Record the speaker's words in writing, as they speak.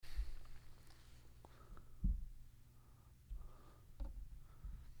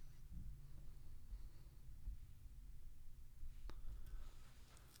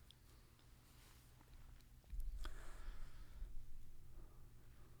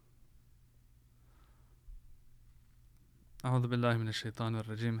أعوذ بالله من الشيطان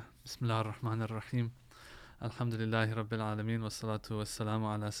الرجيم بسم الله الرحمن الرحيم الحمد لله رب العالمين والصلاة والسلام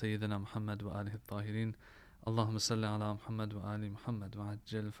على سيدنا محمد وآله الطاهرين اللهم صل على محمد وآل محمد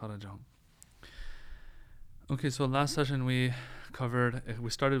وعجل فرجهم. Okay, so last session we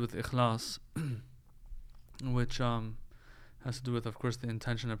started with ikhlas, which has to do with, of course, the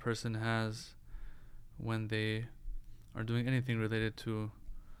intention a person has when they are doing anything related to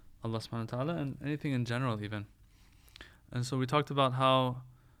Allah subhanahu wa ta'ala and anything in general even. And so we talked about how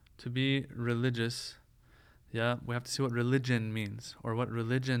to be religious, we have to see what religion means, or what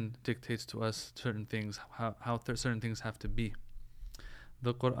religion dictates to us certain things, how certain things have to be.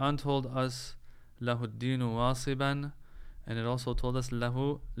 The Quran told us, لَهُ الدِّينُ وَاصِبًا, and it also told us,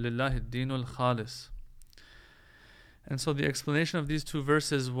 لَهُ لِلَّهِ الدِّينُ الْخَالِص. And so the explanation of these two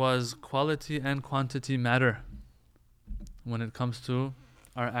verses was quality and quantity matter when it comes to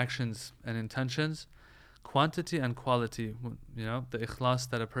our actions and intentions. Quantity and quality, the ikhlas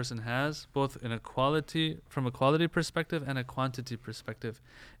that a person has, both from a quality perspective and a quantity perspective.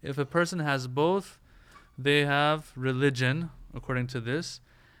 If a person has both, they have religion, according to this.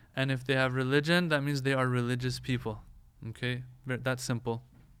 And if they have religion, that means they are religious people. Okay? That's simple.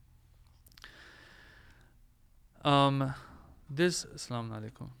 This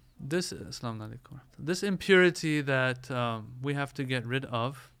impurity that we have to get rid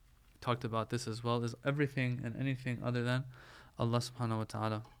of, talked about this as well, is everything and anything other than Allah subhanahu wa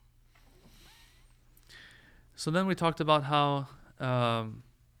ta'ala. So then we talked about how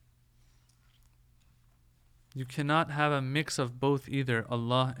you cannot have a mix of both, either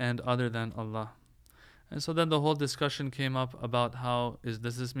Allah and other than Allah. And so then the whole discussion came up about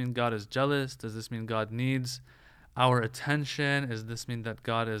does this mean God is jealous? Does this mean God needs our attention? Does this mean that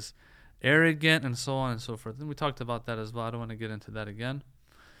God is arrogant? And so on and so forth. And we talked about that as well. I don't want to get into that again.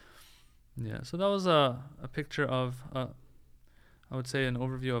 So that was a picture of, I would say, an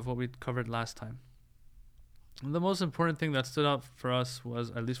overview of what we covered last time. And the most important thing that stood out for us was,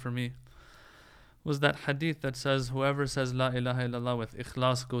 at least for me, was that hadith that says, whoever says La ilaha illallah with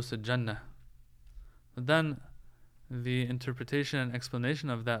ikhlas goes to Jannah. But then the interpretation and explanation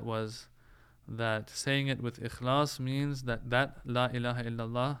of that was that saying it with ikhlas means that La ilaha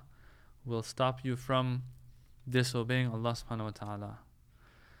illallah will stop you from disobeying Allah subhanahu wa ta'ala.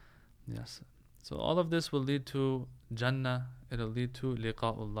 Yes. So all of this will lead to Jannah. It'll lead to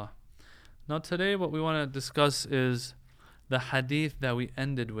liqa'ullah. Now today what we want to discuss is the hadith that we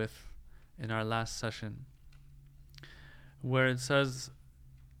ended with in our last session, where it says,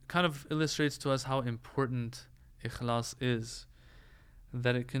 kind of illustrates to us how important ikhlas is,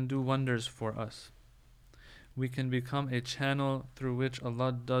 that it can do wonders for us. We can become a channel through which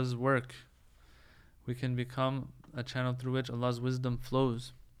Allah does work. We can become a channel through which Allah's wisdom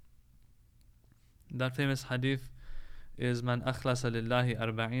flows. That famous hadith is Man akhlasa lillahi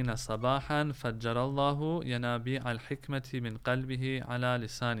arba'ina sabahan fajjarallahu yanabi al-hikmati min qalbihi ala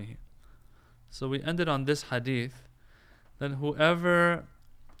lisanihi. So we ended on this hadith, that whoever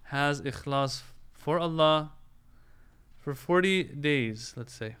has ikhlas for Allah for 40 days,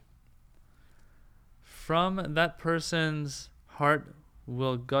 let's say, from that person's heart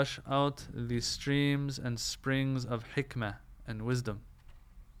will gush out the streams and springs of hikmah and wisdom.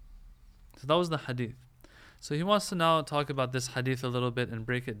 So that was the hadith. So he wants to now talk about this hadith a little bit and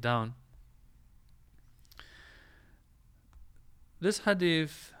break it down. This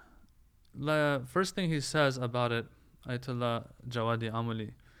hadith, the first thing he says about it, Ayatollah Jawadi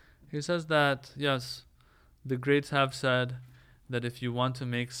Amuli, he says that, yes, the greats have said that if you want to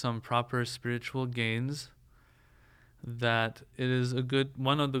make some proper spiritual gains, that it is a good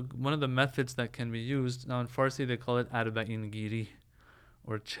one of the methods that can be used. Now in Farsi they call it arba'in giri,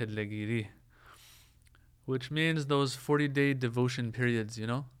 or chedlegiri, which means those 40-day devotion periods,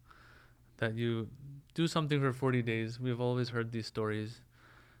 that you do something for 40 days. We've always heard these stories,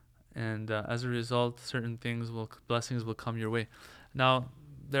 and as a result, blessings will come your way. Now,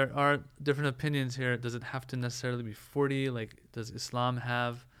 there are different opinions here. Does it have to necessarily be 40? Like, does Islam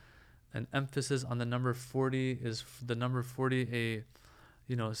have an emphasis on the number 40? Is the number 40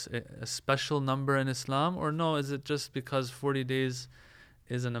 a special number in Islam, or no? Is it just because 40 days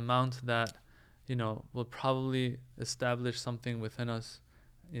is an amount that will probably establish something within us,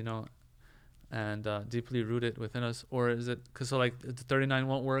 and deeply root it within us? Or is it because 39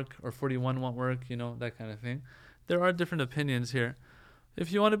 won't work, or 41 won't work, that kind of thing? There are different opinions here.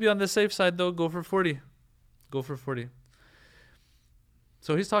 If you want to be on the safe side, though, go for 40. Go for 40.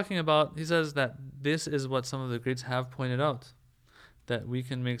 So he says that this is what some of the greats have pointed out, that we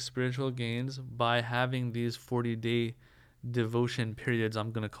can make spiritual gains by having these 40-day devotion periods,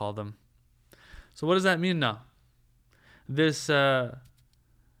 I'm going to call them. So what does that mean now? this 40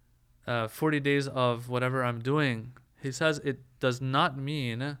 days of whatever I'm doing, he says it does not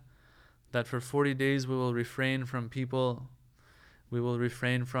mean that for 40 days we will refrain from people, we will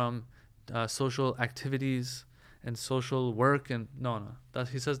refrain from social activities and social work. And no.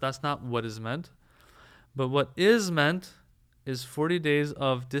 He says that's not what is meant. But what is meant is 40 days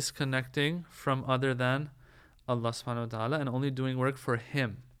of disconnecting from other than Allah subhanahu wa ta'ala and only doing work for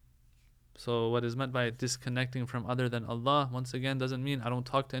Him. So what is meant by disconnecting from other than Allah, once again, doesn't mean I don't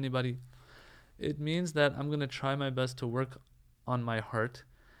talk to anybody. It means that I'm going to try my best to work on my heart,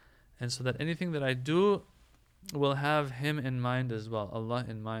 and so that anything that I do will have Him in mind as well, Allah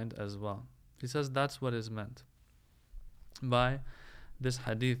in mind as well. He says that's what is meant by this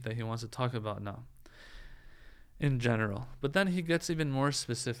hadith that he wants to talk about now in general. But then he gets even more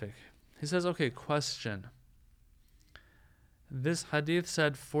specific. He says, okay, question. This hadith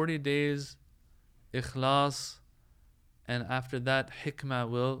said 40 days ikhlas, and after that hikmah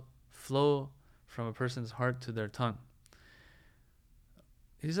will flow from a person's heart to their tongue.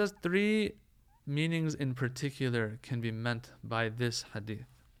 He says 3 meanings in particular can be meant by this hadith.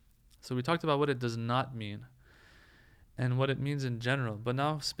 So we talked about what it does not mean and what it means in general. But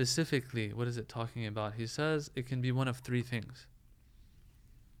now specifically, what is it talking about? He says it can be one of 3 things.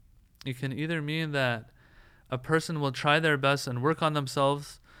 It can either mean that a person will try their best and work on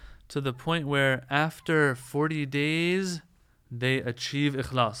themselves to the point where after 40 days, they achieve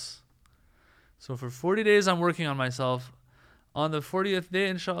ikhlas. So for 40 days, I'm working on myself. On the 40th day,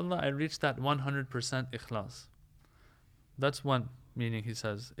 inshallah, I reach that 100% ikhlas. That's one meaning, he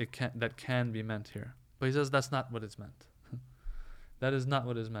says, that can be meant here. But he says that's not what is meant. That is not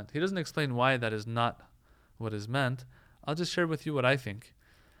what is meant. He doesn't explain why that is not what is meant. I'll just share with you what I think.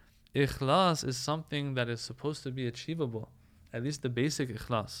 Ikhlas is something that is supposed to be achievable, at least the basic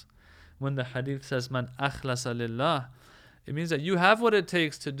ikhlas. When the hadith says, man akhlasa lillah, it means that you have what it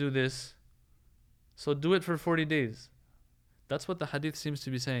takes to do this, so do it for 40 days. That's what the hadith seems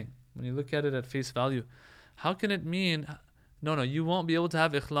to be saying. When you look at it at face value, how can it mean, no, you won't be able to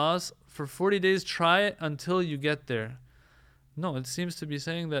have ikhlas for 40 days, try it until you get there? No, it seems to be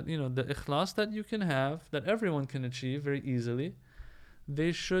saying that, the ikhlas that you can have, that everyone can achieve very easily,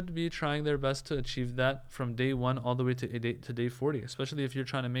 they should be trying their best to achieve that from day 1 all the way to day 40, especially if you're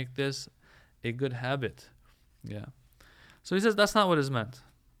trying to make this a good habit. Yeah. So he says that's not what is meant.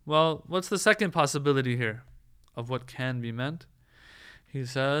 Well, what's the second possibility here of what can be meant? He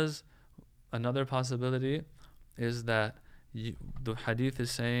says another possibility is that the hadith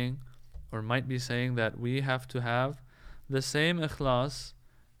is saying, or might be saying, that we have to have the same ikhlas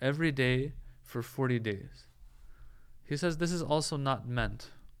every day for 40 days. He says this is also not meant.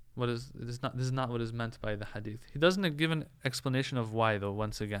 This is not what is meant by the hadith. He doesn't give an explanation of why, though,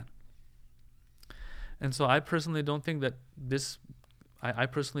 once again. And so I personally don't think that this, I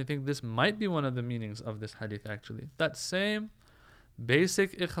personally think this might be one of the meanings of this hadith, actually. That same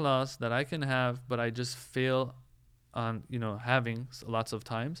basic ikhlas that I can have, but I just fail on, having lots of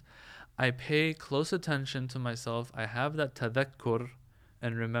times. I pay close attention to myself. I have that tadakkur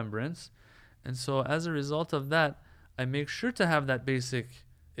and remembrance. And so as a result of that, I make sure to have that basic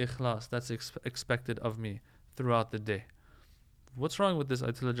ikhlas that's expected of me throughout the day. What's wrong with this,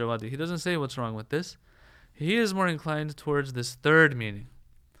 Ayatollah Jawadi? He doesn't say what's wrong with this. He is more inclined towards this third meaning.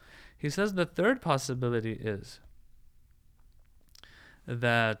 He says the third possibility is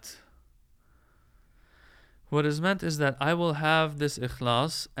that what is meant is that I will have this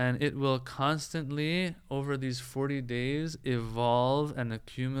ikhlas and it will constantly, over these 40 days, evolve and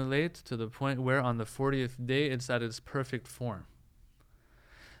accumulate to the point where on the 40th day it's at its perfect form.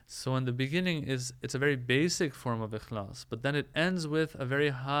 So in the beginning it's a very basic form of ikhlas, but then it ends with a very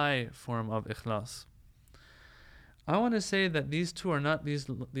high form of ikhlas. I want to say that these two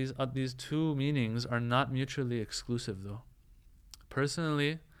meanings are not mutually exclusive, though.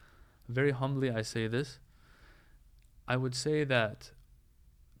 Personally, very humbly I say this, I would say that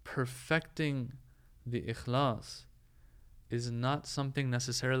perfecting the ikhlas is not something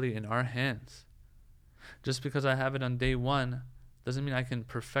necessarily in our hands. Just because I have it on day 1 doesn't mean I can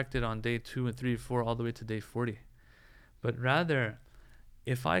perfect it on day 2 and 3, 4, all the way to day 40. But rather,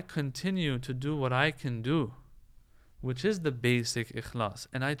 if I continue to do what I can do, which is the basic ikhlas,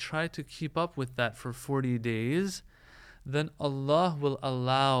 and I try to keep up with that for 40 days, then Allah will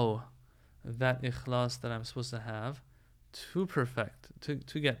allow that ikhlas that I'm supposed to have to perfect,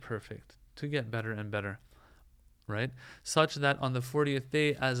 to get perfect, to get better and better, right? Such that on the 40th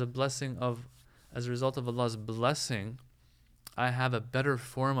day, as a result of Allah's blessing, I have a better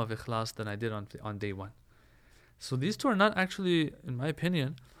form of ikhlas than I did on day 1. So these two are not actually, in my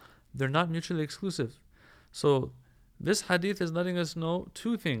opinion, they're not mutually exclusive. So This hadith is letting us know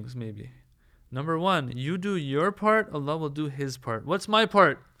two things maybe. Number one, you do your part, Allah will do His part. What's my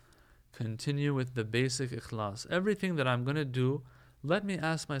part? Continue with the basic ikhlas. Everything that I'm going to do, let me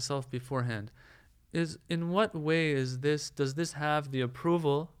ask myself beforehand, is in what way does this have the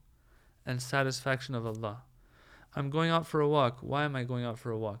approval and satisfaction of Allah? I'm going out for a walk. Why am I going out for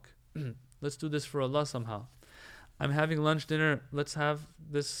a walk? Let's do this for Allah somehow. I'm having lunch, dinner. Let's have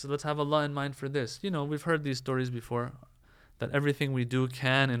Allah in mind for this. We've heard these stories before, that everything we do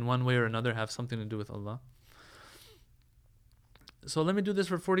can in one way or another have something to do with Allah. So let me do this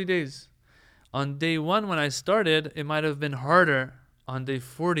for 40 days. On day 1 when I started, it might have been harder. On day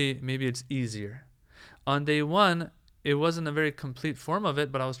 40, maybe it's easier. On day 1, it wasn't a very complete form of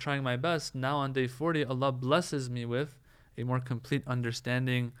it, but I was trying my best. Now on day 40, Allah blesses me with a more complete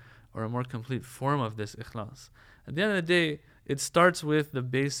understanding or a more complete form of this ikhlas. At the end of the day, it starts with the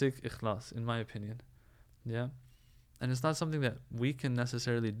basic ikhlas, in my opinion. Yeah? And it's not something that we can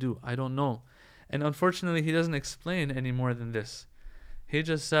necessarily do. I don't know. And unfortunately, he doesn't explain any more than this. He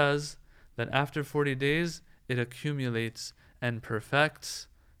just says that after 40 days, it accumulates and perfects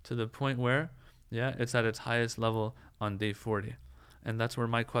to the point where, it's at its highest level on day 40. And that's where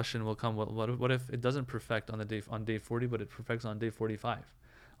my question will come. What if it doesn't perfect on day 40, but it perfects on day 45,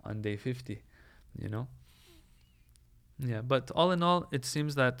 on day 50, Yeah, but all in all, it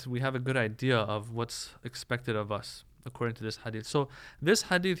seems that we have a good idea of what's expected of us according to this hadith. So this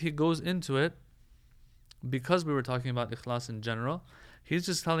hadith, he goes into it because we were talking about ikhlas in general. He's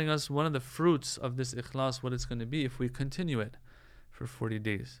just telling us one of the fruits of this ikhlas, what it's going to be if we continue it for 40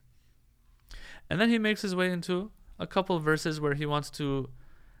 days. And then he makes his way into a couple of verses where he wants to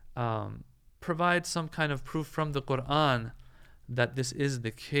provide some kind of proof from the Quran that this is the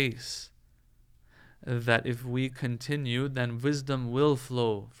case. That if we continue, then wisdom will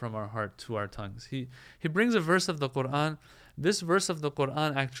flow from our heart to our tongues. He brings a verse of the Quran. This verse of the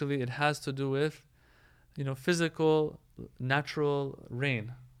Quran, actually, it has to do with, physical, natural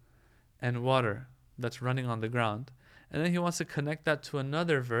rain and water that's running on the ground. And then he wants to connect that to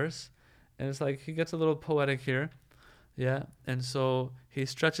another verse. And it's like he gets a little poetic here. Yeah. And so he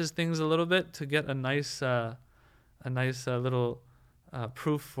stretches things a little bit to get a nice little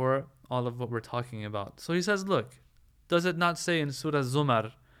proof for all of what we're talking about. So he says, look, does it not say in Surah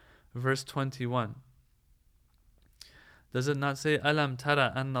Zumar, verse 21? Does it not say, Alam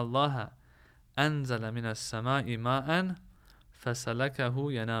tara anna Allaha anzala minas sama'i ma'an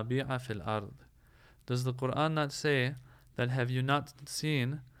fasalakahu yanabi'a fil ard? Does the Quran not say that have you not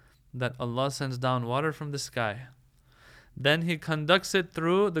seen that Allah sends down water from the sky? Then He conducts it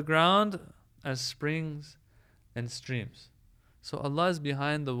through the ground as springs and streams. So Allah is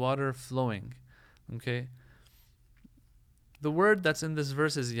behind the water flowing. Okay? The word that's in this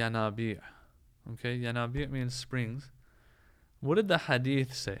verse is yanabi'. Okay? Yanabi' means springs. What did the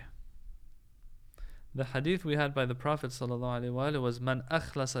hadith say? The hadith we had by the Prophet ﷺ was Man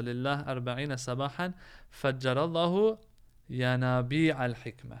akhlasa lillah arba'ina sabahan fajjarallahu yanabi'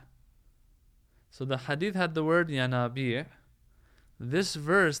 al-hikmah. So the hadith had the word yanabi'. This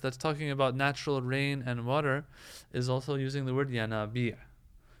verse that's talking about natural rain and water is also using the word yanabi'.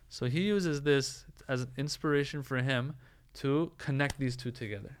 So he uses this as inspiration for him to connect these two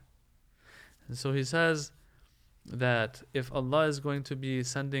together. And so he says that if Allah is going to be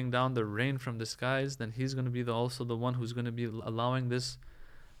sending down the rain from the skies, then He's going to be also the one who's going to be allowing this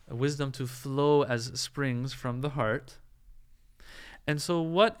wisdom to flow as springs from the heart. And so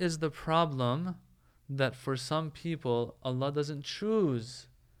what is the problem? That for some people, Allah doesn't choose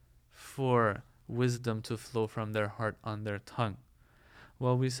for wisdom to flow from their heart on their tongue.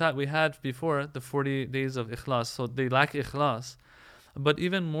 Well, we had before the 40 days of ikhlas, so they lack ikhlas. But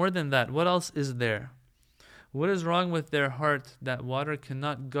even more than that, what else is there? What is wrong with their heart that water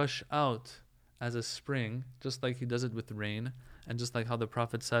cannot gush out as a spring, just like He does it with rain, and just like how the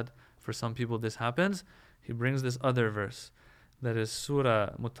Prophet said, for some people this happens? He brings this other verse, that is Surah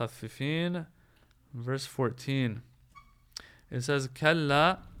Mutaffifin, verse 14. It says,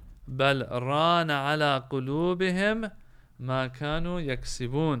 كَلَّا بَلْ رَانَ عَلَى قُلُوبِهِمْ مَا كَانُوا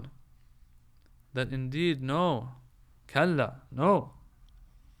يَكْسِبُونَ. That indeed, no. كَلَّا, no.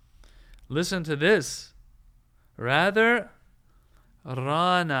 Listen to this. Rather,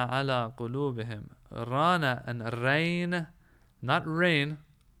 رَانَ عَلَى قُلُوبِهِمْ. Rana and rain, not rain,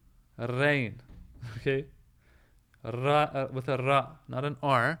 rain. Okay? Ra, with a ra, not an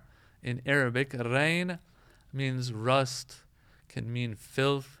r. In Arabic, rain means rust, can mean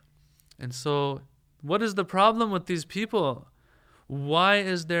filth. And so, what is the problem with these people? Why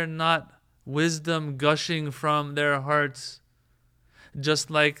is there not wisdom gushing from their hearts?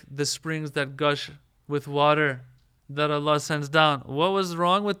 Just like the springs that gush with water that Allah sends down. What was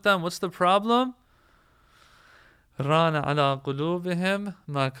wrong with them? What's the problem? رَانَ عَلَىٰ قُلُوبِهِمْ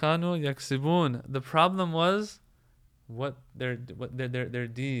مَا كَانُوا يَكْسِبُونَ. The problem was what their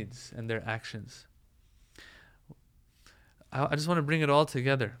deeds and their actions. I just want to bring it all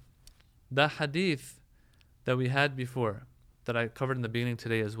together. The hadith that we had before, that I covered in the beginning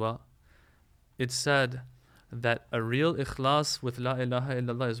today as well, it said that a real ikhlas with La ilaha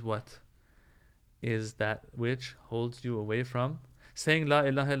illallah is what? Is that which holds you away from? Saying La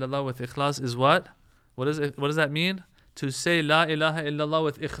ilaha illallah with ikhlas is what? What does that mean? To say La ilaha illallah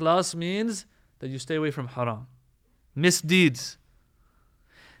with ikhlas means that you stay away from haram, misdeeds.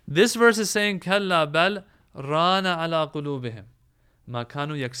 This verse is saying Kalla bal rana ala qulubihim ma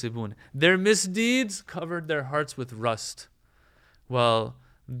kanu yaksibun. Their misdeeds covered their hearts with rust. Well,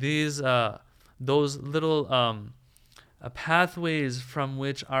 those little pathways from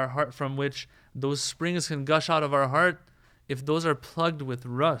which those springs can gush out of our heart, if those are plugged with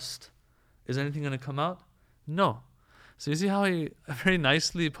rust, is anything going to come out? No. So you see how he very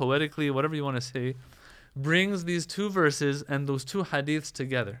nicely, poetically, whatever you want to say, brings these two verses and those two hadiths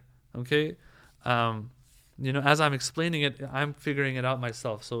together. Okay? As I'm explaining it, I'm figuring it out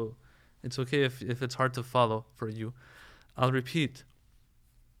myself. So it's okay if it's hard to follow for you. I'll repeat.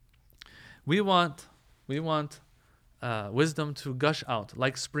 We want wisdom to gush out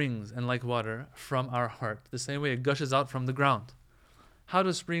like springs and like water from our heart, the same way it gushes out from the ground. How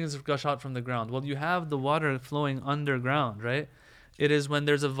do springs gush out from the ground? Well, you have the water flowing underground, right? It is when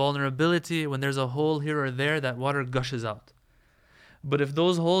there's a vulnerability, when there's a hole here or there, that water gushes out. But if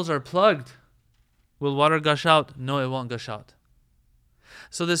those holes are plugged, will water gush out? No, it won't gush out.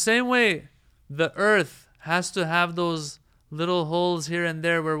 So the same way, the earth has to have those little holes here and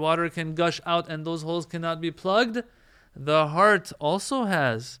there where water can gush out and those holes cannot be plugged. The heart also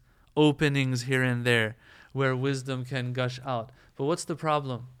has openings here and there where wisdom can gush out. But what's the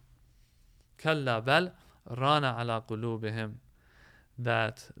problem? Kalla bal rana ala qulubihim.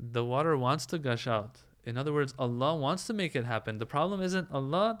 That the water wants to gush out. In other words, Allah wants to make it happen. The problem isn't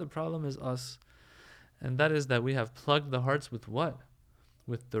Allah, the problem is us. And that is that we have plugged the hearts with what?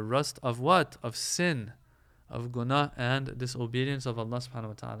 With the rust of what? Of sin, of guna and disobedience of Allah subhanahu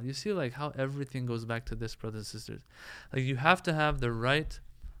wa ta'ala. You see like how everything goes back to this, brothers and sisters. Like you have to have the right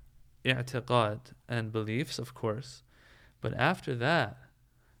i'tiqad and beliefs, of course. But after that,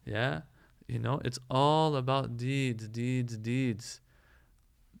 it's all about deeds.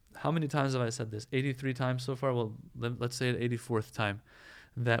 How many times have I said this? 83 times so far? Well, let's say it 84th time.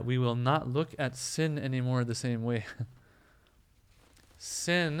 That we will not look at sin anymore the same way.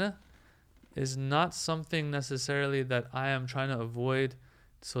 Sin is not something necessarily that I am trying to avoid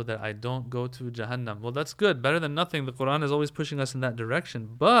so that I don't go to Jahannam. Well, that's good. Better than nothing. The Quran is always pushing us in that direction.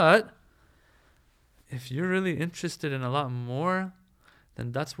 But if you're really interested in a lot more,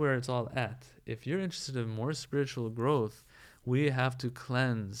 then that's where it's all at. If you're interested in more spiritual growth, we have to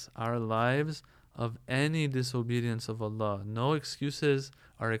cleanse our lives of any disobedience of Allah. No excuses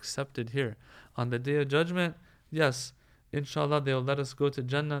are accepted here. On the Day of Judgment, yes, inshallah, they'll let us go to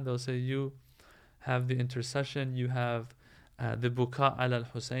Jannah. They'll say, you have the intercession, you have the buka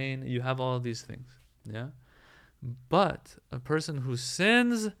al-Hussein, you have all these things. Yeah. But a person who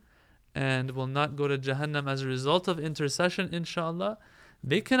sins and will not go to Jahannam as a result of intercession, inshallah,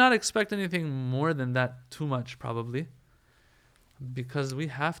 they cannot expect anything more than that, too much probably. Because we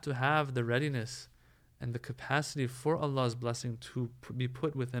have to have the readiness and the capacity for Allah's blessing to be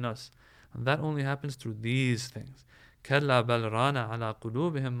put within us. And that only happens through these things. كَلَّا بَلْ رَانَ عَلَىٰ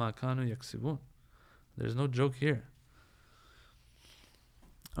قُلُوبِهِمْ مَا كَانُوا يَكْسِبُونَ. There's no joke here.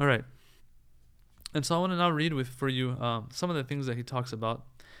 All right. And so I want to now read for you some of the things that he talks about.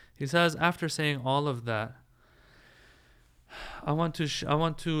 He says, after saying all of that, I want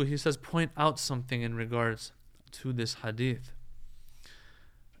to, he says, point out something in regards to this hadith.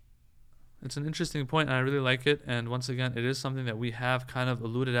 It's an interesting point, and I really like it. And once again, it is something that we have kind of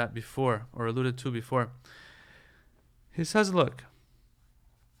alluded to before. He says, look,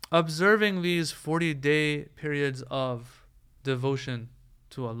 observing these 40-day periods of devotion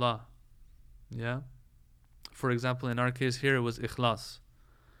to Allah. Yeah? For example, in our case here, it was ikhlas.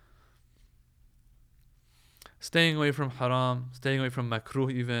 Staying away from haram, staying away from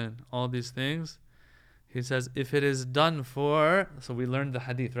makruh even, all these things. He says, if it is done so we learned the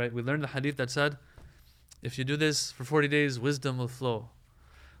hadith, right? We learned the hadith that said, if you do this for 40 days, wisdom will flow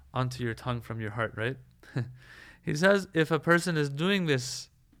onto your tongue from your heart, right? He says, if a person is doing this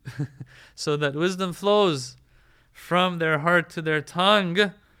so that wisdom flows from their heart to their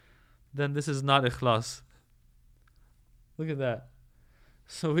tongue, then this is not ikhlas. Look at that.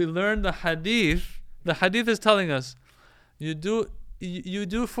 So we learned the hadith The hadith is telling us, you do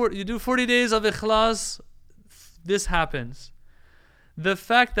 40 days of ikhlas, this happens. The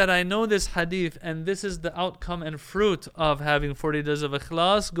fact that I know this hadith and this is the outcome and fruit of having 40 days of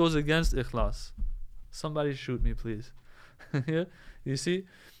ikhlas goes against ikhlas. Somebody shoot me, please. Yeah? You see?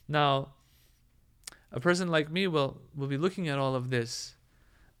 Now, a person like me will be looking at all of this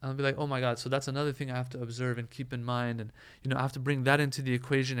and I'll be like, oh my God, so that's another thing I have to observe and keep in mind, and I have to bring that into the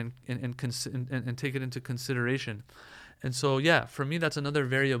equation and take it into consideration. And so yeah, for me that's another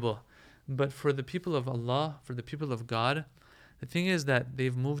variable. But for the people of Allah, for the people of God, the thing is that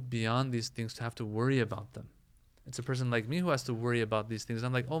they've moved beyond these things to have to worry about them. It's a person like me who has to worry about these things.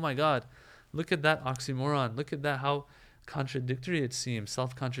 I'm like, oh my God, look at that oxymoron. Look at that, how contradictory it seems,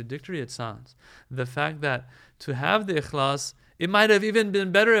 self-contradictory it sounds. The fact that to have the ikhlas, it might have even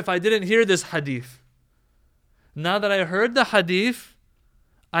been better if I didn't hear this hadith. Now that I heard the hadith,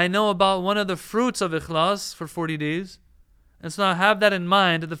 I know about one of the fruits of ikhlas for 40 days. And so now I have that in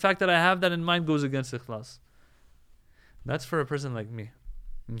mind. The fact that I have that in mind goes against ikhlas. That's for a person like me.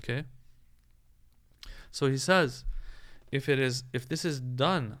 Okay? So he says, if this is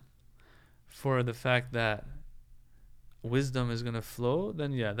done for the fact that wisdom is going to flow,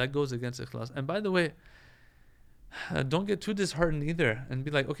 then yeah, that goes against ikhlas. And by the way, don't get too disheartened either and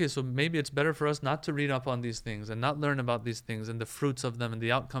be like, okay, so maybe it's better for us not to read up on these things and not learn about these things and the fruits of them and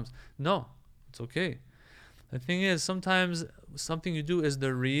the outcomes. No, it's okay. The thing is, sometimes something you do is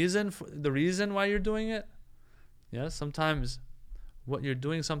the reason why you're doing it. Yeah, sometimes what you're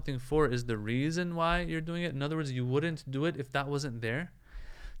doing something for is the reason why you're doing it. In other words, you wouldn't do it if that wasn't there.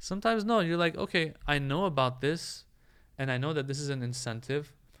 Sometimes no, you're like, okay, I know about this and I know that this is an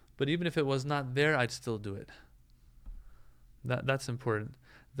incentive, but even if it was not there, I'd still do it. That's important.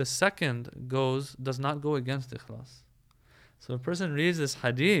 The second does not go against ikhlas. So a person reads this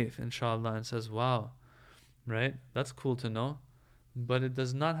hadith, inshallah, and says, wow, right? That's cool to know. But it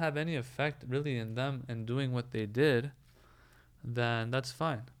does not have any effect really in them and doing what they did, then that's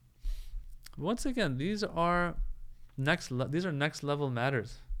fine. Once again, these are next level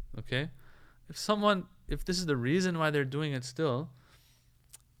matters. Okay? If this is the reason why they're doing it still,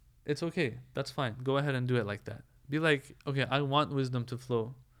 it's okay. That's fine. Go ahead and do it like that. Be like, okay, I want wisdom to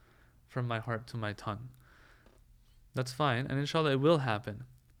flow from my heart to my tongue. That's fine. And inshallah, it will happen.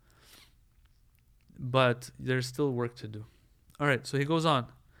 But there's still work to do. All right, so he goes on.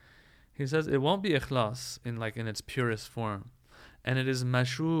 He says it won't be ikhlas in its purest form. And it is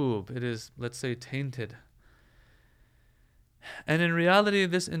mashub. It is, let's say, tainted. And in reality,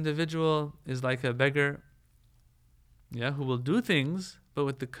 this individual is like a beggar, who will do things, but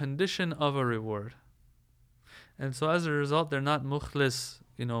with the condition of a reward. And so as a result, they're not mukhlis,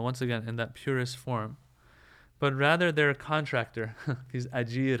 once again, in that purest form. But rather, they're a contractor. He's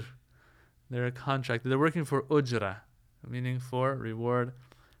ajir. They're a contractor. They're working for ujra, meaning for reward,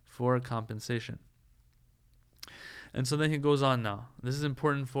 for compensation. And so then he goes on now. This is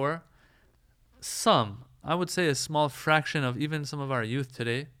important for some, I would say a small fraction of even some of our youth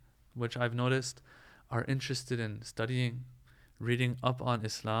today, which I've noticed are interested in studying, reading up on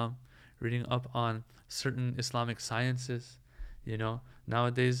Islam, reading up on certain Islamic sciences.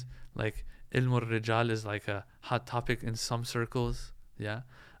 Nowadays, like ilm al-rijal is like a hot topic in some circles. Yeah,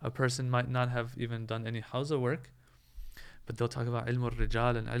 a person might not have even done any hawza work, but they'll talk about ilm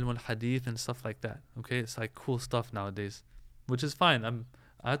al-rijal and ilm al-hadith and stuff like that. Okay, it's like cool stuff nowadays, which is fine.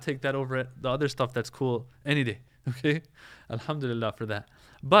 I'll take that over the other stuff that's cool any day. Okay, alhamdulillah for that.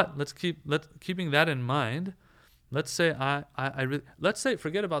 But keeping that in mind. Let's say let's say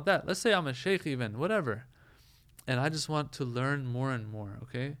forget about that. Let's say I'm a sheikh even, whatever, and I just want to learn more and more.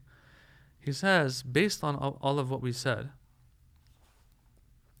 Okay, he says based on all of what we said,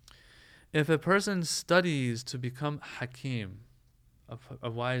 if a person studies to become hakim, a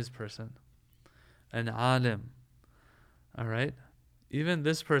wise person, an alim, all right, even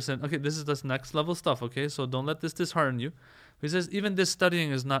this person, okay, this is this next level stuff. Okay, so don't let this dishearten you. He says even this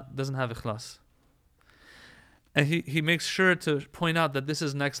studying doesn't have ikhlas. And he makes sure to point out that this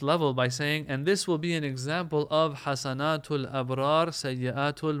is next level by saying, and this will be an example of hasanatul abrar,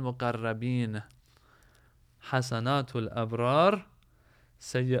 sayyiatul muqarrabin. Hasanatul abrar,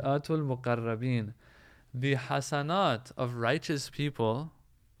 sayyiatul muqarrabin. The hasanat of righteous people,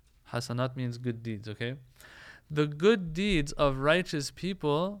 hasanat means good deeds, okay? The good deeds of righteous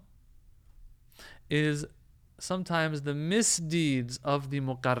people is sometimes the misdeeds of the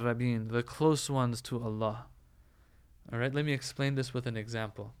muqarrabin, the close ones to Allah. All right, let me explain this with an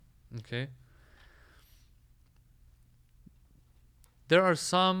example. Okay? There are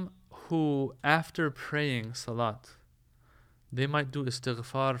some who, after praying salat, they might do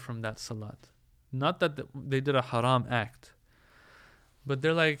istighfar from that salat. Not that they did a haram act, but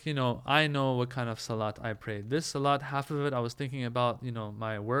they're like, I know what kind of salat I prayed. This salat, half of it I was thinking about,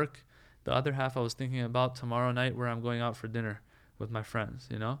 my work. The other half I was thinking about tomorrow night where I'm going out for dinner with my friends.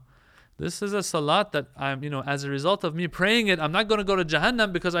 This is a salat that I'm, as a result of me praying it, I'm not going to go to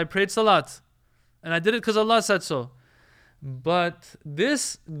Jahannam because I prayed salat. And I did it because Allah said so. But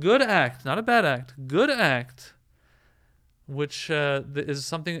this good act, not a bad act, good act, which is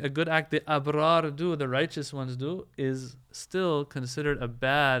something, a good act the abrar do, the righteous ones do, is still considered a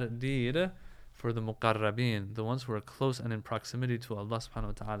bad deed for the muqarrabin, the ones who are close and in proximity to Allah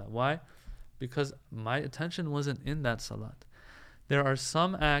subhanahu wa ta'ala. Why? Because my attention wasn't in that salat. There are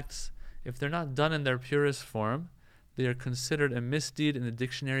some acts, if they're not done in their purest form, they are considered a misdeed in the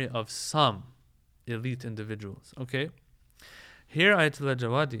dictionary of some elite individuals. Okay? Here Ayatollah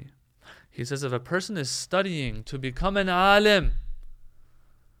Jawadi, he says if a person is studying to become an alim,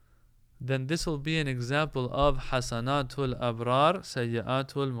 then this will be an example of hasanatul abrar,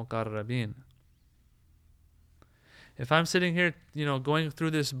 sayyatul muqarrabin. If I'm sitting here, going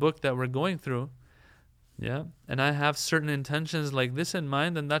through this book that we're going through, and I have certain intentions like this in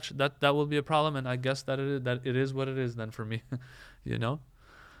mind, then that will be a problem, and I guess that it is what it is then for me,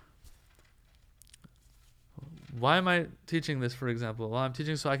 Why am I teaching this, for example? Well, I'm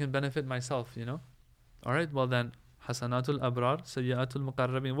teaching so I can benefit myself, All right, well then, hasanatul abrar, sayyatul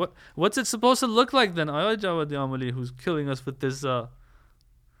muqarrabin. What's it supposed to look like then? Jawadi Amali, who's killing us with this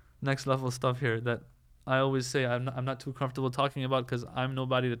next level stuff here that I always say I'm not too comfortable talking about because I'm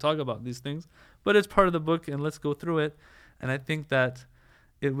nobody to talk about these things. But it's part of the book, and let's go through it. And I think that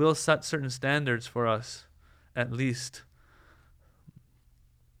it will set certain standards for us, at least.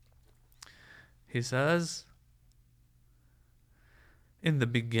 He says, in the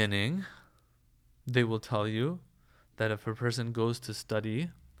beginning, they will tell you that if a person goes to study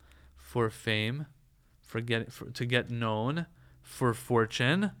for fame, to get known, for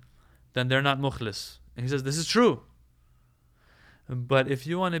fortune, then they're not mukhlis. And he says this is true. But if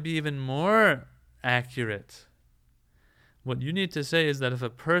you want to be even more accurate, what you need to say is that if a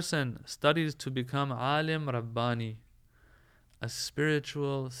person studies to become alim rabbani, a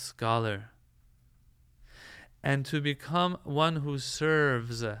spiritual scholar, and to become one who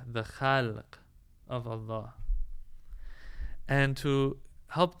serves the khalq of Allah, and to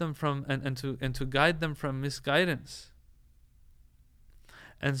help them from and to guide them from misguidance,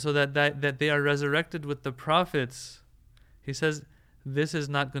 and so that they are resurrected with the prophets, he says this is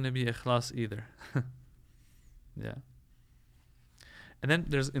not going to be ikhlas either. Yeah. And then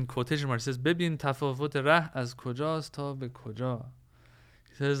there's in quotation marks, it says bibin tafawut rah az kujast ta be kuja.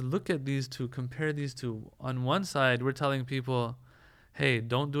 He says, look at these two, compare these two. On one side, we're telling people, hey,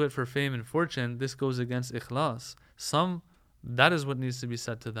 don't do it for fame and fortune. This goes against ikhlas. Some, that is what needs to be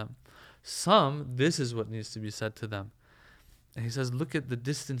said to them. Some, this is what needs to be said to them. And he says, look at the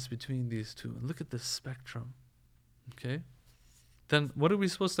distance between these two. Look at the spectrum. Okay? Then what are we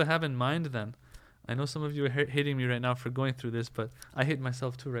supposed to have in mind then? I know some of you are hating me right now for going through this, but I hate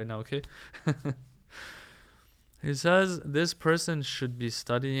myself too right now, okay? He says this person should be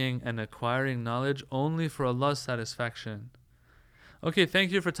studying and acquiring knowledge only for Allah's satisfaction. Okay,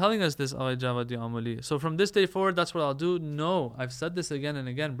 thank you for telling us this, Awai Jawadi Amali. So from this day forward, that's what I'll do? No, I've said this again and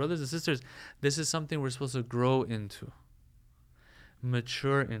again. Brothers and sisters, this is something we're supposed to grow into,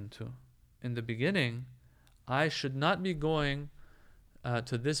 mature into. In the beginning, I should not be going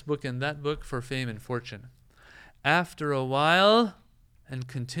to this book and that book for fame and fortune. After a while, and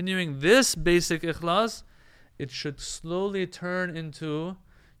continuing this basic ikhlas, it should slowly turn into,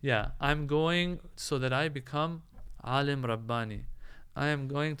 I'm going so that I become alim rabbani. I am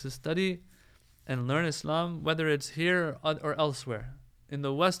going to study and learn Islam, whether it's here or elsewhere, in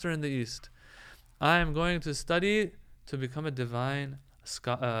the West or in the East. I am going to study to become a divine,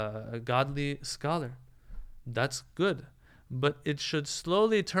 a godly scholar. That's good. But it should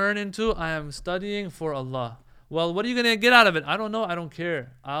slowly turn into, I am studying for Allah. Well, what are you going to get out of it? I don't know. I don't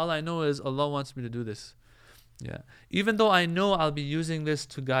care. All I know is Allah wants me to do this. Yeah. Even though I know I'll be using this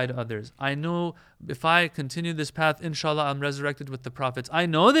to guide others. I know if I continue this path, inshallah, I'm resurrected with the prophets. I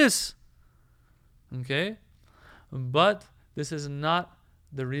know this. Okay? But this is not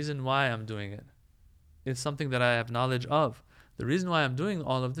the reason why I'm doing it. It's something that I have knowledge of. The reason why I'm doing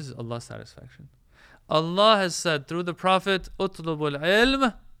all of this is Allah's satisfaction. Allah has said through the Prophet, "Utlubul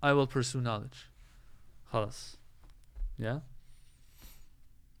ilm," I will pursue knowledge. Khalas. Yeah?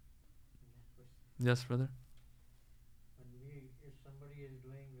 Yes, brother? If somebody is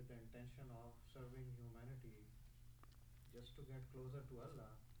doing with the intention of serving humanity just to get closer to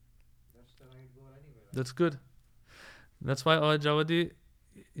Allah, that's the right goal anyway. Right? That's good. That's why Jawadi,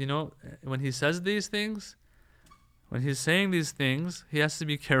 when he says these things, when he's saying these things, he has to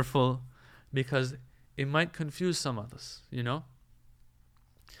be careful because it might confuse some of us,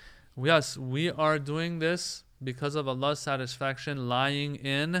 Yes, we are doing this because of Allah's satisfaction lying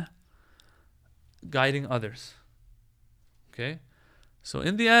in guiding others. Okay? So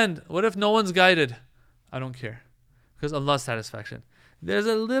in the end, what if no one's guided? I don't care. Because Allah's satisfaction. There's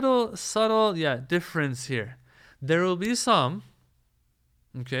a little subtle, difference here. There will be some,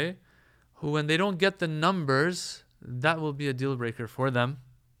 okay, who when they don't get the numbers, that will be a deal breaker for them.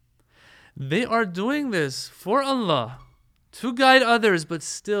 They are doing this for Allah, to guide others, but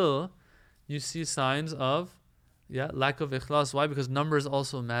still, you see signs of, lack of ikhlas. Why? Because numbers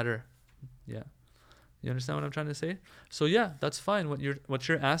also matter. Yeah. You understand what I'm trying to say? So that's fine. What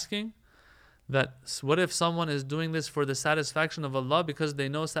you're asking, that what if someone is doing this for the satisfaction of Allah because they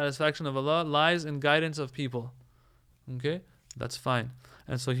know satisfaction of Allah lies in guidance of people? Okay? That's fine.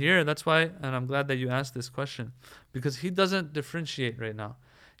 And so here, that's why, and I'm glad that you asked this question, because he doesn't differentiate right now.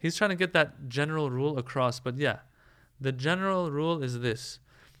 He's trying to get that general rule across, but the general rule is this: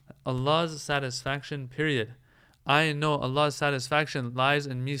 Allah's satisfaction, period. I know Allah's satisfaction lies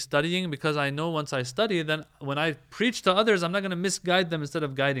in me studying, because I know once I study, then when I preach to others, I'm not going to misguide them instead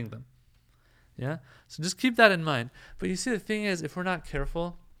of guiding them. Yeah? So just keep that in mind. But you see, the thing is, if we're not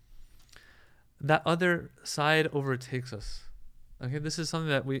careful, that other side overtakes us. Okay, this is something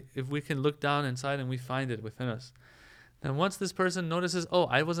that if we can look down inside and we find it within us, then once this person notices, oh,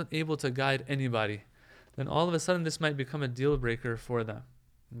 I wasn't able to guide anybody, then all of a sudden this might become a deal breaker for them.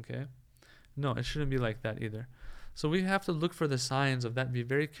 Okay? No, it shouldn't be like that either. So we have to look for the signs of that, be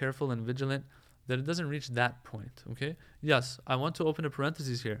very careful and vigilant that it doesn't reach that point. Okay? Yes, I want to open a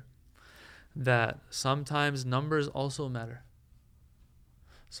parenthesis here, that sometimes numbers also matter.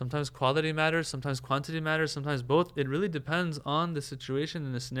 Sometimes quality matters, sometimes quantity matters, sometimes both. It really depends on the situation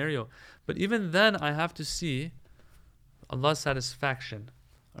and the scenario. But even then, I have to see Allah's satisfaction,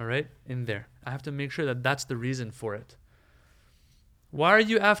 all right, in there. I have to make sure that that's the reason for it. Why are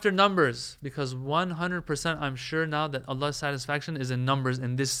you after numbers? Because 100% I'm sure now that Allah's satisfaction is in numbers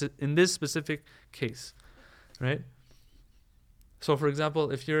in this specific case, right? So, for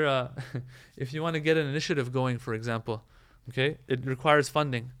example, if you're if you want to get an initiative going, for example, okay, it requires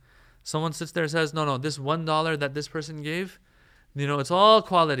funding. Someone sits there and says, no, this $1 that this person gave, it's all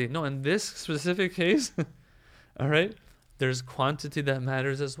quality. No, in this specific case, all right, there's quantity that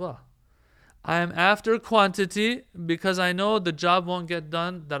matters as well. I am after quantity because I know the job won't get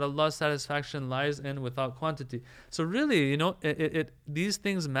done that Allah's satisfaction lies in without quantity. So really, these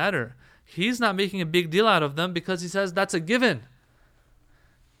things matter. He's not making a big deal out of them because he says that's a given.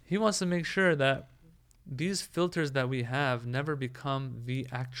 He wants to make sure that these filters that we have never become the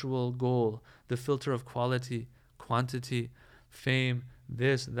actual goal, the filter of quality, quantity, fame,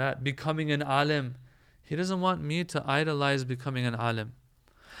 this, that, becoming an alim. He doesn't want me to idolize becoming an alim.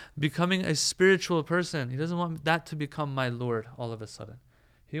 Becoming a spiritual person. He doesn't want that to become my Lord all of a sudden.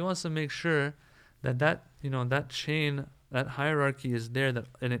 He wants to make sure that chain, that hierarchy is there,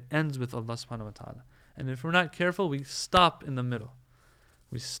 and it ends with Allah subhanahu wa ta'ala. And if we're not careful, we stop in the middle.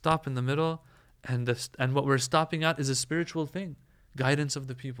 We stop in the middle, and what we're stopping at is a spiritual thing, guidance of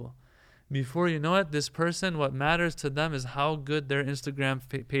the people. Before you know it, this person, what matters to them is how good their Instagram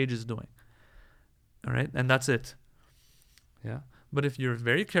page is doing. All right? And that's it. Yeah. But if you're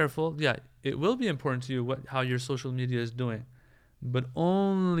very careful, it will be important to you how your social media is doing. But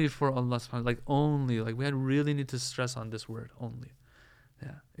only for Allah subhanahu wa ta'ala. We really need to stress on this word, only.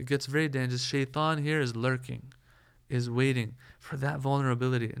 Yeah. It gets very dangerous. Shaitan here is lurking, is waiting for that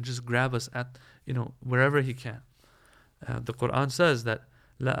vulnerability and just grab us at, wherever he can. The Quran says that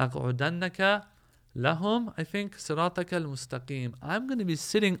لَأَقْعُدَنَّكَ لَهُمْ, I think, صِرَاطَكَ الْمُسْتَقِيمِ. I'm going to be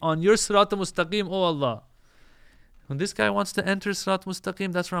sitting on your Sirat al-Mustaqim, oh Allah. When this guy wants to enter Sirat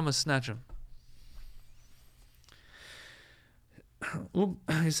Mustaqim, that's where I'm going to snatch him.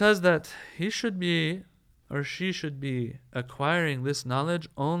 He says that he should be, or she should be, acquiring this knowledge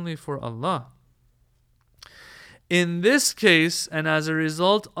only for Allah. In this case, and as a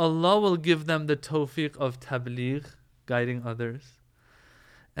result, Allah will give them the tawfiq of tabligh, guiding others,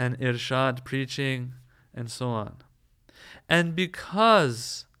 and irshad, preaching, and so on. And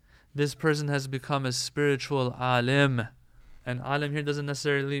because this person has become a spiritual alim. And alim here doesn't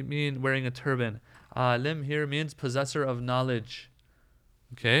necessarily mean wearing a turban. Alim here means possessor of knowledge.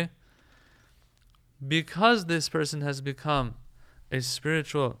 Okay? Because this person has become a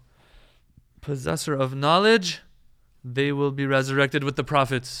spiritual possessor of knowledge, they will be resurrected with the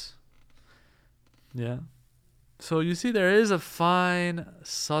prophets. Yeah? So you see, there is a fine,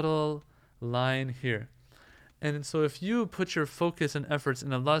 subtle line here. And so if you put your focus and efforts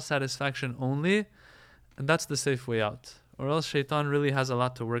in Allah's satisfaction only, and that's the safe way out. Or else shaitan really has a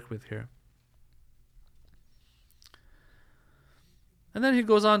lot to work with here. And then he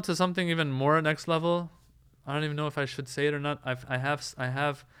goes on to something even more next level. I don't even know if I should say it or not. I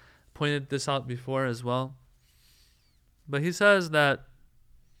have pointed this out before as well. But he says that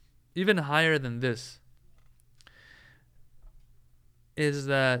even higher than this is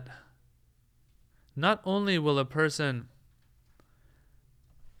that not only will a person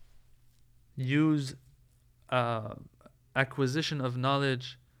use acquisition of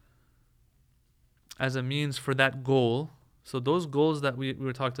knowledge as a means for that goal. So those goals that we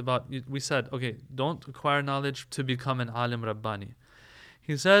were talked about, we said, okay, don't acquire knowledge to become an alim Rabbani.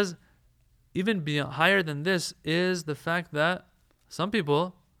 He says, even higher than this is the fact that some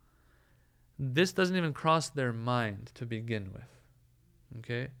people, this doesn't even cross their mind to begin with.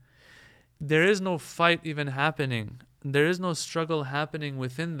 Okay? There is no fight even happening. There is no struggle happening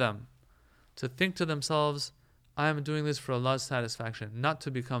within them to think to themselves, I am doing this for Allah's satisfaction, not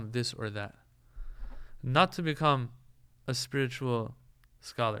to become this or that, not to become a spiritual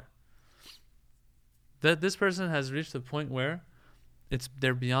scholar. That this person has reached a point where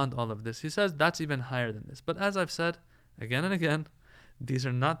they're beyond all of this. He says that's even higher than this. But as I've said again and again, these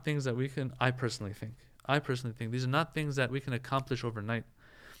are not things that I personally think these are not things that we can accomplish overnight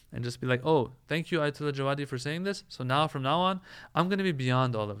and just be like, oh, thank you Ayatollah Jawadi for saying this, so now from now on I'm going to be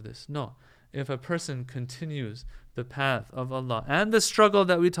beyond all of this. No. If a person continues the path of Allah and the struggle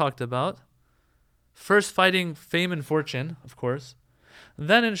that we talked about, first fighting fame and fortune, of course,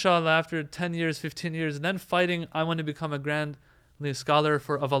 then inshallah after 10 years, 15 years, then fighting, I want to become a grand scholar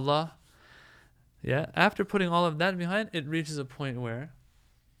of Allah. Yeah, after putting all of that behind, it reaches a point where,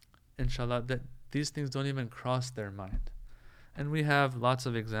 inshallah, that these things don't even cross their mind. And we have lots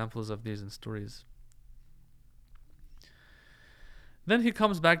of examples of these in stories. Then he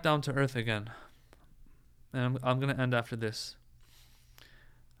comes back down to earth again. And I'm going to end after this.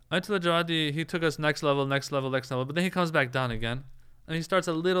 Ayatollah Jawadi, he took us next level, but then he comes back down again. And he starts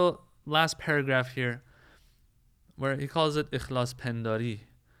a little last paragraph here where he calls it ikhlas pendari.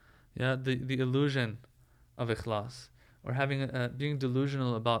 Yeah, the illusion of ikhlas, or having being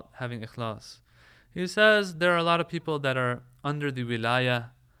delusional about having ikhlas. He says there are a lot of people that are under the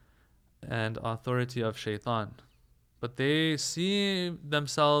wilaya and authority of shaitan, but they see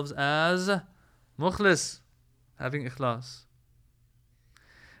themselves as mukhlis, having ikhlas.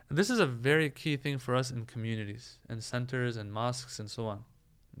 And this is a very key thing for us in communities and centers and mosques and so on,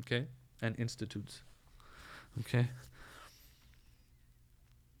 okay, and institutes, okay.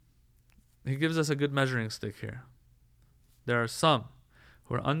 He gives us a good measuring stick here. There are some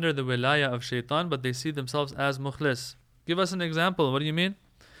who are under the wilaya of shaitan, but they see themselves as mukhlis. Give us an example. What do you mean?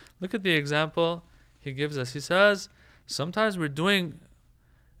 Look at the example he gives us. He says, sometimes we're doing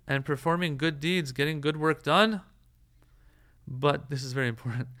and performing good deeds, getting good work done, but this is very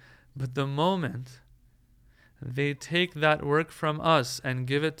important. But the moment they take that work from us and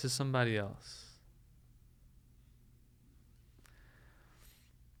give it to somebody else,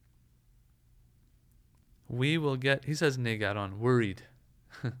 we will get, he says negaron, worried.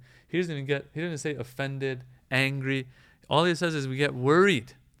 He didn't say offended, angry. All he says is we get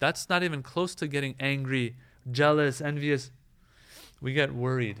worried. That's not even close to getting angry, jealous, envious. We get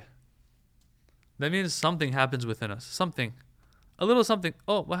worried. That means something happens within us. Something. A little something.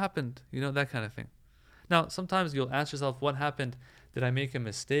 Oh, what happened? You know, that kind of thing. Now, sometimes you'll ask yourself, what happened? Did I make a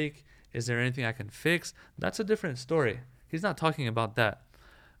mistake? Is there anything I can fix? That's a different story. He's not talking about that.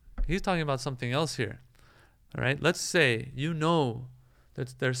 He's talking about something else here. All right, let's say you know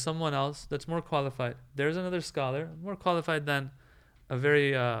that there's someone else that's more qualified. There's another scholar more qualified than a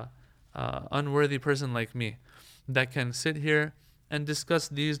very unworthy person like me that can sit here and have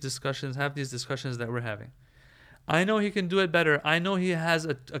these discussions that we're having. I know he can do it better. I know he has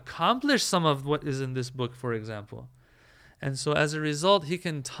accomplished some of what is in this book, for example. And so as a result, he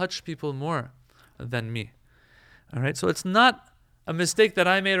can touch people more than me. All right, so it's not a mistake that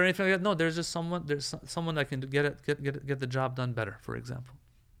I made or anything like that. No, there's someone that can get the job done better, for example.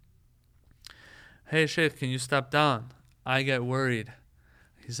 Hey, Sheikh, can you step down? I get worried.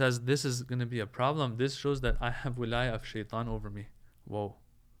 He says, this is going to be a problem. This shows that I have wilaya of shaitan over me. Whoa.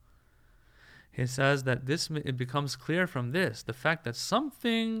 He says that it becomes clear from this, the fact that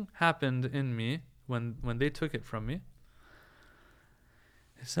something happened in me when they took it from me.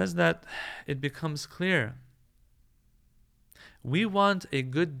 It says that it becomes clear. We want a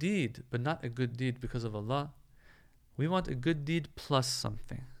good deed, but not a good deed because of Allah. We want a good deed plus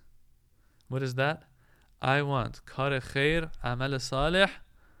something. What is that? I want kar khair, amal salih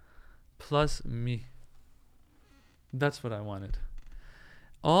plus me. That's what I wanted.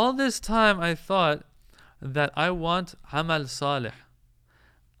 All this time I thought that I want amal salih.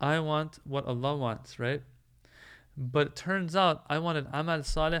 I want what Allah wants, right? But it turns out I wanted amal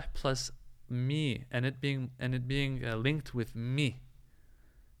salih plus me, and it being linked with me.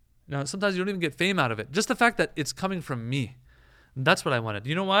 Now sometimes you don't even get fame out of it. Just the fact that it's coming from me. That's what I wanted.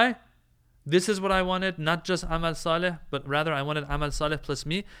 You know why? This is what I wanted, not just amal salih, but rather I wanted amal salih plus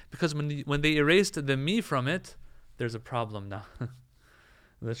me, because when they erased the me from it, there's a problem now.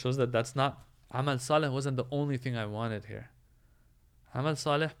 That shows that that's not, amal salih wasn't the only thing I wanted here. Amal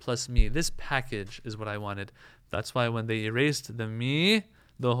salih plus me, this package is what I wanted. That's why when they erased the me,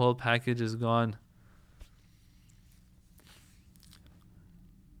 the whole package is gone.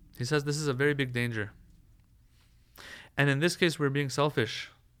 He says this is a very big danger. And in this case, we're being selfish.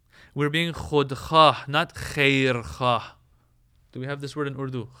 We're being khud khah, not khair khah. Do we have this word in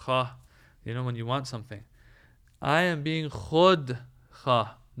Urdu? Khah. You know, when you want something. I am being khud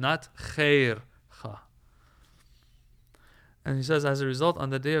khah, not khair khah. And he says, as a result, on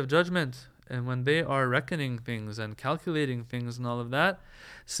the day of judgment, and when they are reckoning things and calculating things and all of that,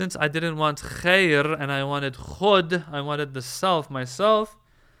 since I didn't want khair and I wanted khud, I wanted the self, myself,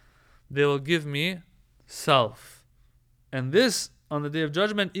 they will give me self. And this, on the day of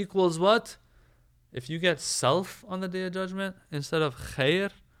judgment, equals what? If you get self on the day of judgment instead of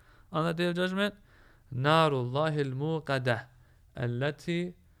khair on the day of judgment, Narullahi al-muqadah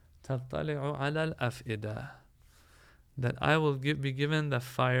allati tattali'u ala al-af'idah. That I will be given the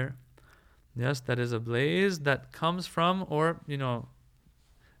fire, yes, that is ablaze, that comes from, or,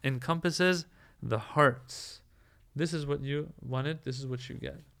 encompasses the hearts. This is what you wanted, this is what you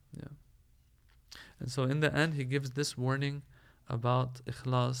get. Yeah. And so in the end, he gives this warning about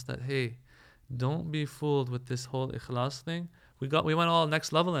ikhlas, that hey, don't be fooled with this whole ikhlas thing. We went all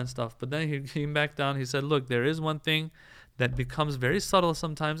next level and stuff, but then he came back down. He said, look, there is one thing that becomes very subtle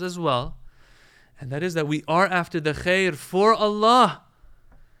sometimes as well, and that is that we are after the khair for Allah,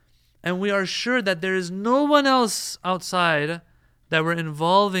 and we are sure that there is no one else outside that we're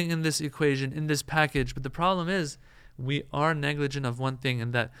involving in this equation, in this package. But the problem is, we are negligent of one thing,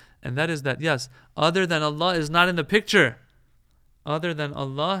 and that is that, yes, other than Allah is not in the picture. Other than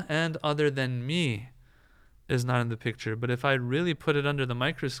Allah and other than me is not in the picture. But if I really put it under the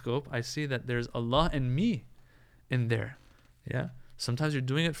microscope, I see that there's Allah and me in there. Yeah. Sometimes you're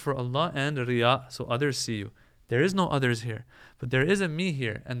doing it for Allah and riya, so others see you. There is no others here, but there is a me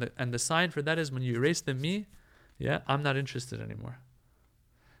here, and the sign for that is when you erase the me. Yeah, I'm not interested anymore.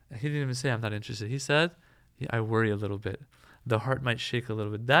 He didn't even say I'm not interested. He said, I worry a little bit. The heart might shake a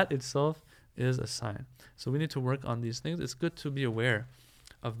little bit. That itself is a sign. So we need to work on these things. It's good to be aware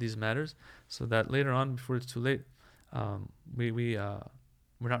of these matters, so that later on, before it's too late, we're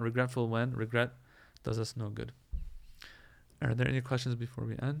not regretful when regret does us no good. Are there any questions before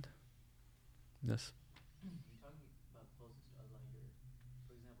we end? Yes. You're talking about closest to Allah here.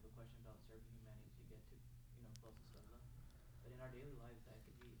 For example, the question about serving humanity to get to, closest to Allah. But in our daily lives, that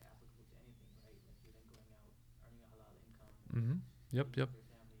could be applicable to anything, right? Like you're then going out, earning a halal income, Mm-hmm. Yep. your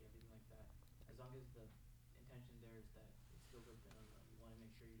family, everything like that. As long as the intention there is that it's still good for Allah, you want to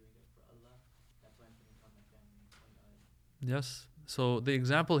make sure you're doing it for Allah. That's why I'm putting income, my family, Yes. So the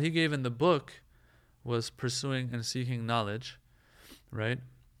example he gave in the book was pursuing and seeking knowledge, right?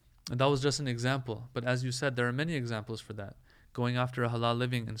 And that was just an example. But as you said, there are many examples for that. Going after a halal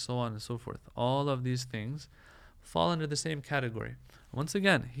living and so on and so forth. All of these things fall under the same category. Once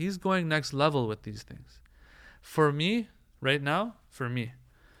again, he's going next level with these things. For me, right now,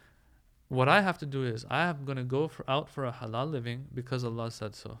 what I have to do is I am going to go out for a halal living because Allah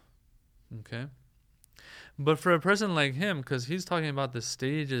said so. Okay? But for a person like him, because he's talking about the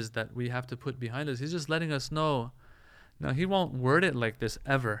stages that we have to put behind us, he's just letting us know. Now, he won't word it like this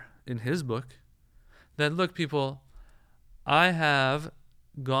ever in his book. That, look, people, I have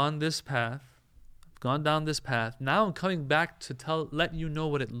gone down this path. Now I'm coming back to let you know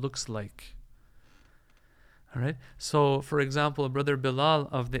what it looks like. All right? So, for example, Brother Bilal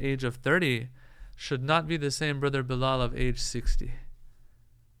of the age of 30 should not be the same Brother Bilal of age 60.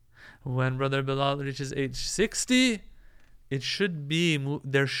 When Brother Bilal reaches age 60, there should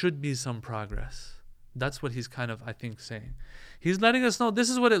be some progress. That's what he's kind of, I think, saying. He's letting us know this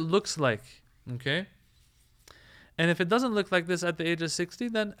is what it looks like. Okay? And if it doesn't look like this at the age of 60,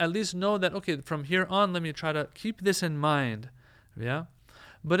 then at least know that, okay, from here on, let me try to keep this in mind. Yeah?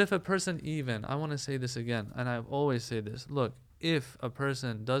 But if a person I want to say this again, and I always say this, look, if a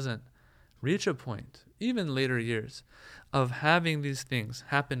person doesn't reach a point, even later years, of having these things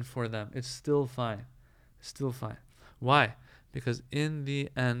happen for them, it's still fine. Why? Because in the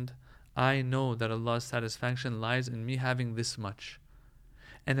end, I know that Allah's satisfaction lies in me having this much.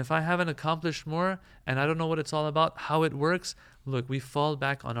 And if I haven't accomplished more and I don't know what it's all about, how it works, look, we fall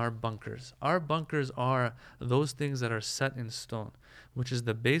back on our bunkers. Our bunkers are those things that are set in stone, which is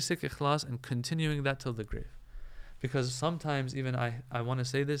the basic ikhlas and continuing that till the grave. Because sometimes even I want to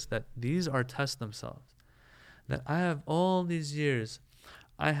say this, that these are tests themselves. That I have all these years,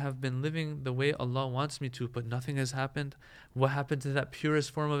 I have been living the way Allah wants me to, but nothing has happened. What happened to that purest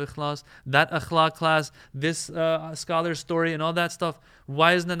form of ikhlas? That akhlaq class, this scholar story and all that stuff,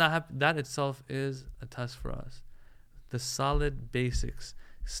 why isn't it not happening? That itself is a test for us. The solid basics.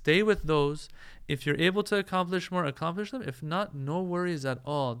 Stay with those. If you're able to accomplish more, accomplish them. If not, no worries at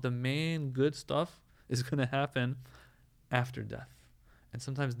all. The main good stuff is going to happen after death. And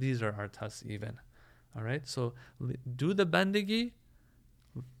sometimes these are our tests even. All right? So do the bandagi.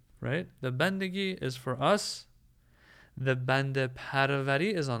 Right? The bandagi is for us. The banda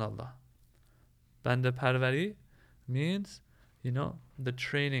parvari is on Allah. Banda parvari means, the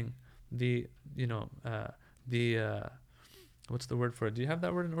training, what's the word for it? Do you have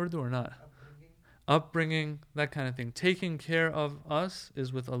that word in Urdu or not? Upbringing, that kind of thing. Taking care of us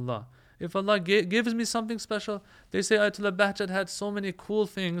is with Allah. If Allah gives me something special, they say Ayatollah Bahjat had so many cool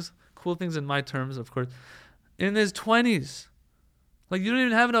things in my terms, of course, in his 20s. Like, you don't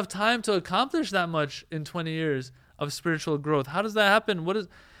even have enough time to accomplish that much in 20 years of spiritual growth. How does that happen?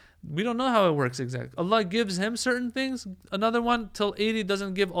 We don't know how it works exactly. Allah gives him certain things. Another one till 80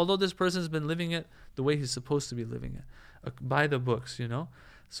 doesn't give, although this person's been living it the way he's supposed to be living it. By the books,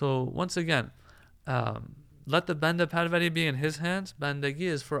 So once again, let the banda parvari be in his hands. Bandagi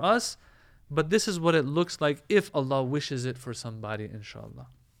is for us. But this is what it looks like if Allah wishes it for somebody, inshallah.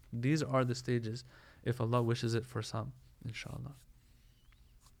 These are the stages if Allah wishes it for some, inshallah.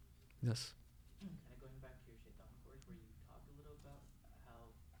 Yes. Kind of going back to your shaitan course, where you talked a little about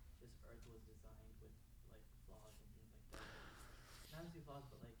how this earth was designed with like flaws and things like that. Not necessarily flaws,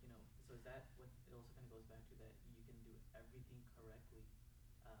 but so is that what it also kind of goes back to, that you can do everything correctly,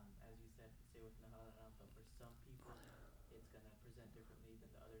 as you said, say with Nahal and Alpha, for some people it's gonna present differently than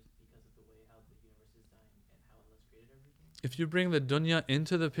the others because of the way how the universe is designed and how Allah's created everything. If you bring the dunya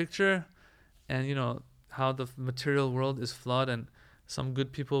into the picture, and how the material world is flawed, and some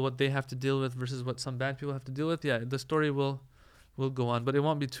good people, what they have to deal with versus what some bad people have to deal with, the story will go on, but it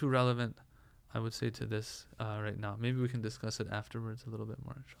won't be too relevant, I would say, to this right now. Maybe we can discuss it afterwards a little bit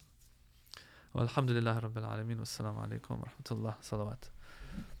more, inshallah. Alhamdulillah Rabbil Alameen. Wassalamu alaikum wa rahmatullah. Salawat.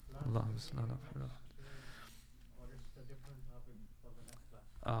 Allahumma salli ala Muhammad. Or it's a different topic for the next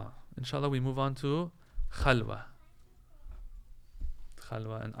class. Inshallah, we move on to khalwa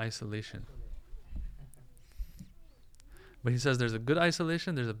and isolation. But he says there's a good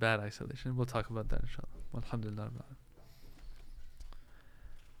isolation, there's a bad isolation. We'll talk about that, inshallah. Alhamdulillah.